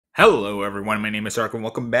Hello everyone, my name is Ark and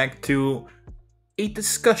welcome back to a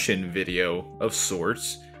discussion video of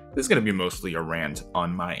sorts. This is going to be mostly a rant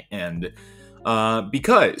on my end,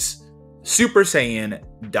 because Super Saiyan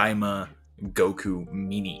Daima Goku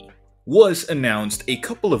Mini was announced a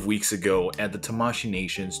couple of weeks ago at the Tamashii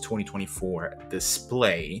Nations 2024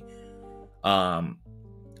 display, and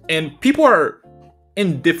people are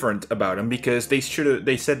indifferent about him because they said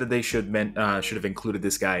that they should have included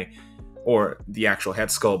this guy or the actual head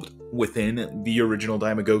sculpt within the original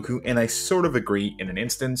Daima Goku, and I sort of agree in an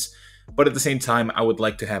instance, but at the same time, I would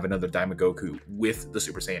like to have another Daima Goku with the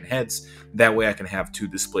Super Saiyan heads. That way I can have two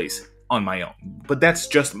displays on my own. But that's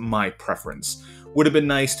just my preference. Would have been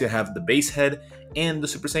nice to have the base head and the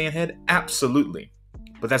Super Saiyan head? Absolutely.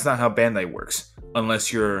 But that's not how Bandai works,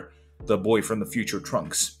 unless you're the boy from the future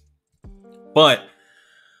Trunks. But,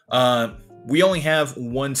 we only have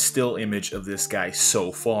one still image of this guy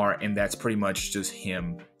so far, and that's pretty much just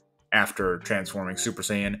him after transforming Super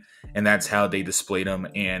Saiyan, and that's how they displayed him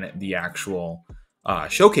in the actual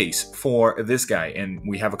showcase for this guy. And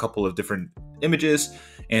we have a couple of different images,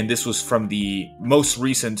 and this was from the most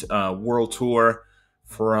recent World Tour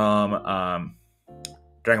from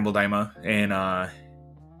Dragon Ball Daima, and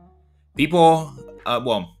people,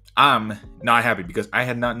 well, I'm not happy because I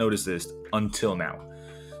had not noticed this until now.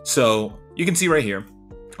 So you can see right here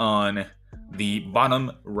on the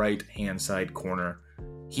bottom right hand side corner,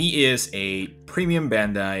 he is a premium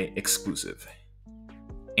Bandai exclusive.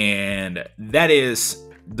 And that is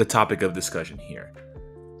the topic of discussion here.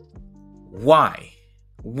 Why?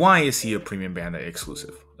 Why is he a premium Bandai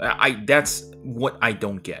exclusive? That's what I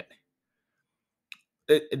don't get.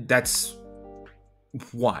 That's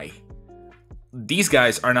why. These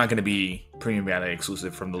guys are not going to be premium Bandai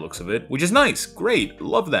exclusive from the looks of it, which is nice. Great.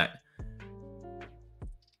 Love that.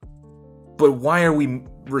 But why are we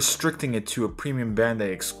restricting it to a premium Bandai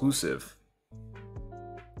exclusive?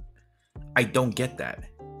 I don't get that.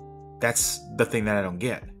 That's the thing that I don't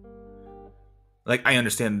get. Like, I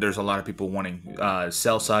understand there's a lot of people wanting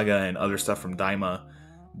Cell Saga and other stuff from Daima.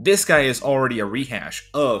 This guy is already a rehash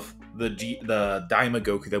of the Daima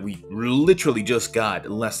Goku that we literally just got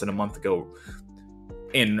less than a month ago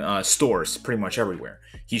in stores pretty much everywhere.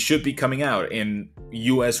 He should be coming out in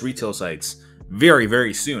US retail sites very,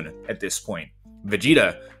 very soon at this point.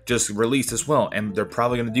 Vegeta just released as well, and they're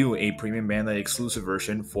probably going to do a premium Bandai exclusive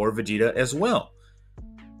version for Vegeta as well.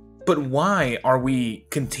 But why are we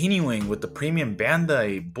continuing with the premium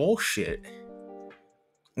Bandai bullshit?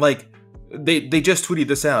 Like, they just tweeted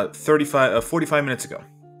this out 45 minutes ago.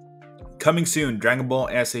 Coming soon, Dragon Ball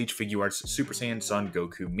SH Figuarts Super Saiyan Son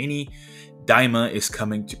Goku Mini Daima is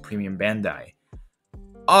coming to premium Bandai.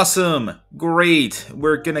 Awesome! Great!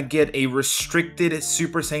 We're gonna get a restricted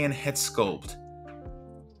Super Saiyan head sculpt.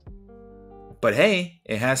 But hey,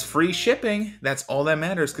 it has free shipping. That's all that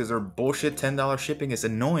matters, because their bullshit $10 shipping is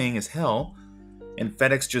annoying as hell. And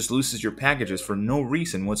FedEx just loses your packages for no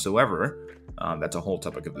reason whatsoever. That's a whole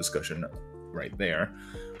topic of discussion right there.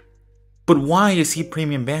 But why is he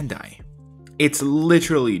premium Bandai? It's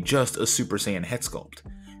literally just a Super Saiyan head sculpt.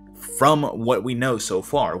 From what we know so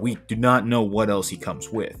far, we do not know what else he comes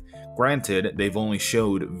with. Granted, they've only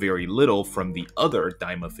showed very little from the other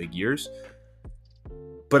Daima figures,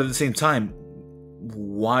 but at the same time,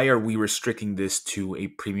 why are we restricting this to a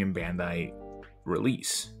premium Bandai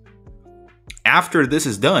release? After this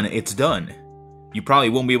is done, it's done. You probably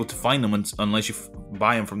won't be able to find them unless you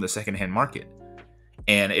buy them from the secondhand market.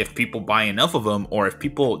 And if people buy enough of them, or if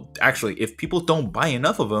people don't buy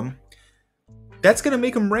enough of them, that's going to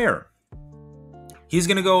make him rare. He's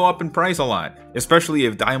going to go up in price a lot, especially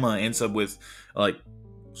if Daima ends up with like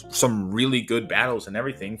some really good battles and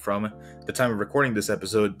everything. From the time of recording this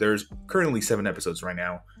episode, there's currently 7 episodes right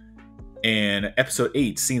now, and episode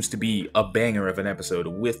 8 seems to be a banger of an episode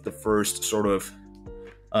with the first sort of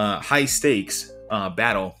high stakes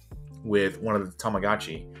battle with one of the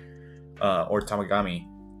Tamagotchi or Tamagami,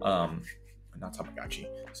 not Tamagotchi,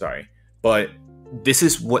 sorry, but this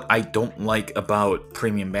is what I don't like about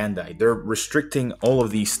premium Bandai. They're restricting all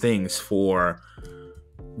of these things for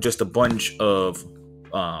just a bunch of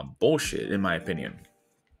bullshit, in my opinion.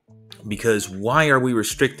 Because why are we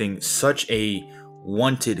restricting such a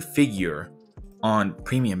wanted figure on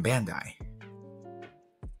premium Bandai?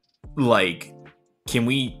 Like, can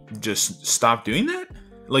we just stop doing that?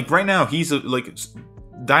 Like, right now, Daima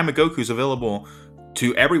Goku's available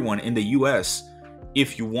to everyone in the US.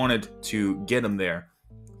 If you wanted to get them there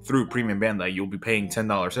through premium Bandai, you'll be paying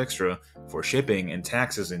 $10 extra for shipping and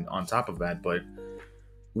taxes and on top of that. But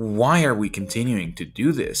why are we continuing to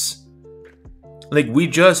do this? Like, we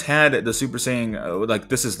just had the Super Saiyan, like,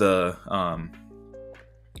 this is the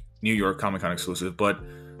New York Comic Con exclusive, but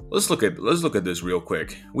let's look at this real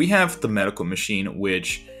quick. We have the Medical Machine,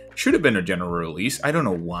 which should have been a general release. I don't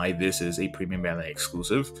know why this is a Premium Bandai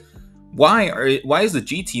exclusive. Why is the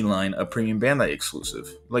GT line a Premium Bandai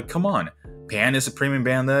exclusive? Like, come on. Pan is a Premium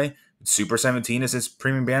Bandai. Super 17 is a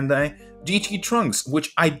Premium Bandai. GT Trunks,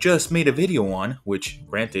 which I just made a video on, which,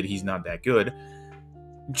 granted, he's not that good,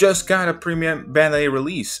 just got a Premium Bandai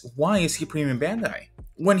release. Why is he Premium Bandai?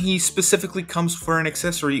 When he specifically comes for an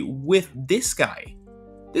accessory with this guy.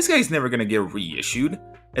 This guy's never going to get reissued.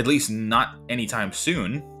 At least not anytime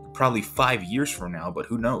soon. Probably 5 years from now, but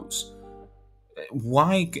who knows?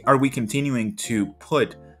 Why are we continuing to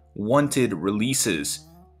put wanted releases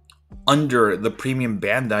under the Premium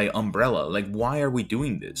Bandai umbrella? Like, why are we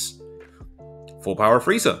doing this? Full Power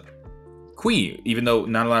Frieza. Kui, even though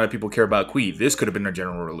not a lot of people care about Kui, this could have been a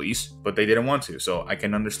general release, but they didn't want to, so I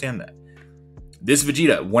can understand that. This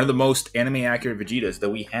Vegeta, one of the most anime-accurate Vegetas that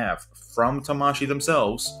we have from Tamashii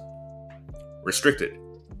themselves, restricted.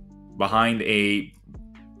 Behind a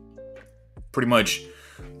pretty much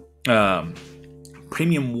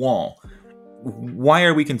premium wall. Why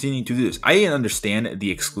are we continuing to do this? I understand the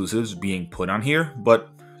exclusives being put on here, but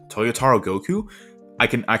Toyotaro Goku, I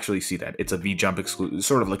can actually see that. It's a V-Jump exclusive,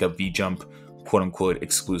 sort of like a V-Jump quote-unquote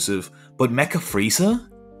exclusive. But Mecha Frieza,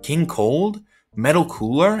 King Cold, Metal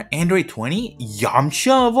Cooler, Android 20,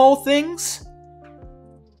 Yamcha of all things?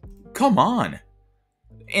 Come on.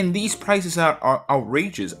 And these prices are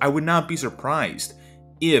outrageous. I would not be surprised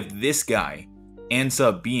if this guy ends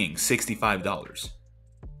up being $65.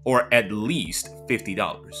 Or at least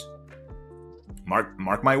 $50.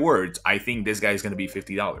 Mark my words, I think this guy's going to be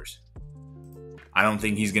 $50. I don't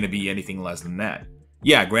think he's going to be anything less than that.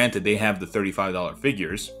 Yeah, granted, they have the $35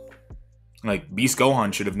 figures. Like, Beast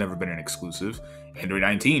Gohan should have never been an exclusive. Android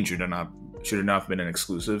 19 should have not been an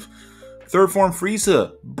exclusive. Third Form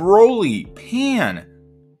Frieza, Broly, Pan,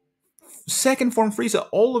 Second Form Frieza,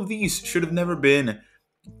 all of these should have never been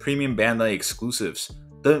Premium Bandai exclusives.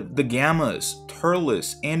 The Gammas,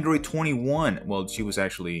 Turles, Android 21. Well, she was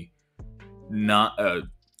actually not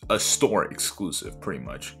a store exclusive, pretty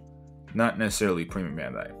much. Not necessarily Premium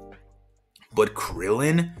Bandai. But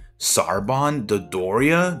Krillin, Sarbon,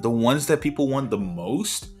 Dodoria, the ones that people want the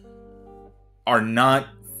most, are not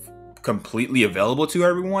completely available to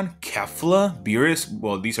everyone. Kefla, Beerus,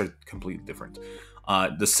 well, these are completely different.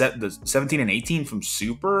 The 17 and 18 from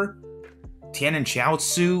Super, Tien and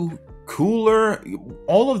Chaozu, Cooler,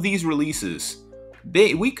 all of these releases,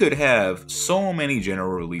 we could have so many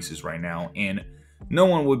general releases right now, and no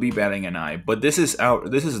one would be batting an eye. But this is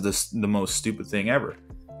the most stupid thing ever.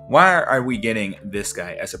 Why are we getting this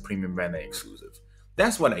guy as a Premium Bandai exclusive?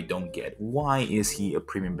 That's what I don't get. Why is he a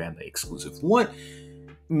Premium Bandai exclusive? What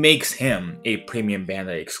makes him a Premium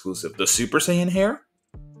Bandai exclusive? The Super Saiyan hair?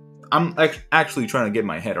 I'm actually trying to get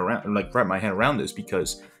my head around, wrap my head around this,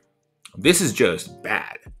 because this is just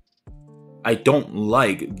bad. I don't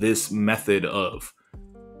like this method of,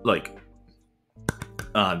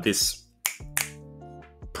 this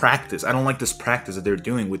practice. I don't like this practice that they're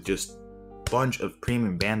doing with just a bunch of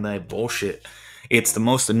Premium Bandai bullshit. It's the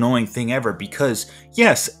most annoying thing ever, because,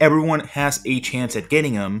 yes, everyone has a chance at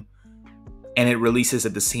getting them, and it releases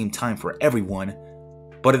at the same time for everyone.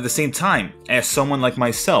 But at the same time, as someone like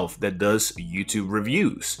myself that does YouTube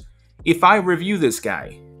reviews, if I review this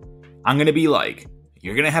guy, I'm going to be like,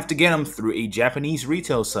 you're going to have to get him through a Japanese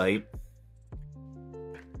retail site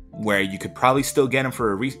where you could probably still get him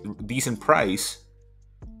for a decent price,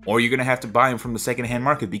 or you're going to have to buy him from the secondhand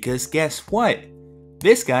market, because guess what?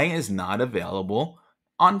 This guy is not available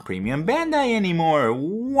on Premium Bandai anymore.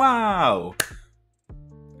 Wow!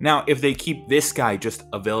 Now, if they keep this guy just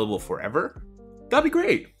available forever, that'd be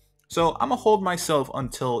great. So I'm going to hold myself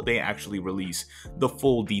until they actually release the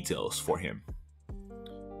full details for him.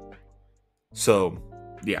 So,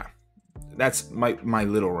 yeah, that's my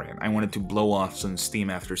little rant. I wanted to blow off some steam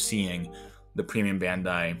after seeing the Premium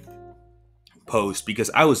Bandai post, because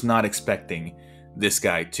I was not expecting this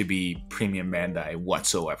guy to be Premium Bandai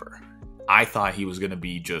whatsoever. I thought he was going to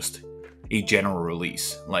be just a general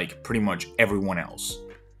release, like pretty much everyone else.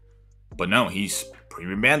 But no, he's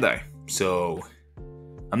Premium Bandai, so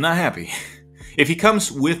I'm not happy. If he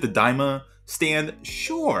comes with the Daima stand,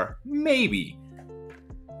 sure, maybe.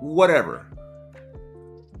 Whatever.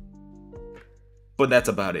 But that's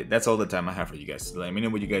about it. That's all the time I have for you guys. Let me know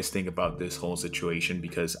what you guys think about this whole situation,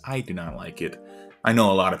 because I do not like it. I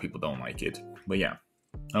know a lot of people don't like it. But yeah,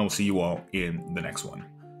 I will see you all in the next one.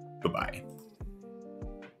 Bye-bye.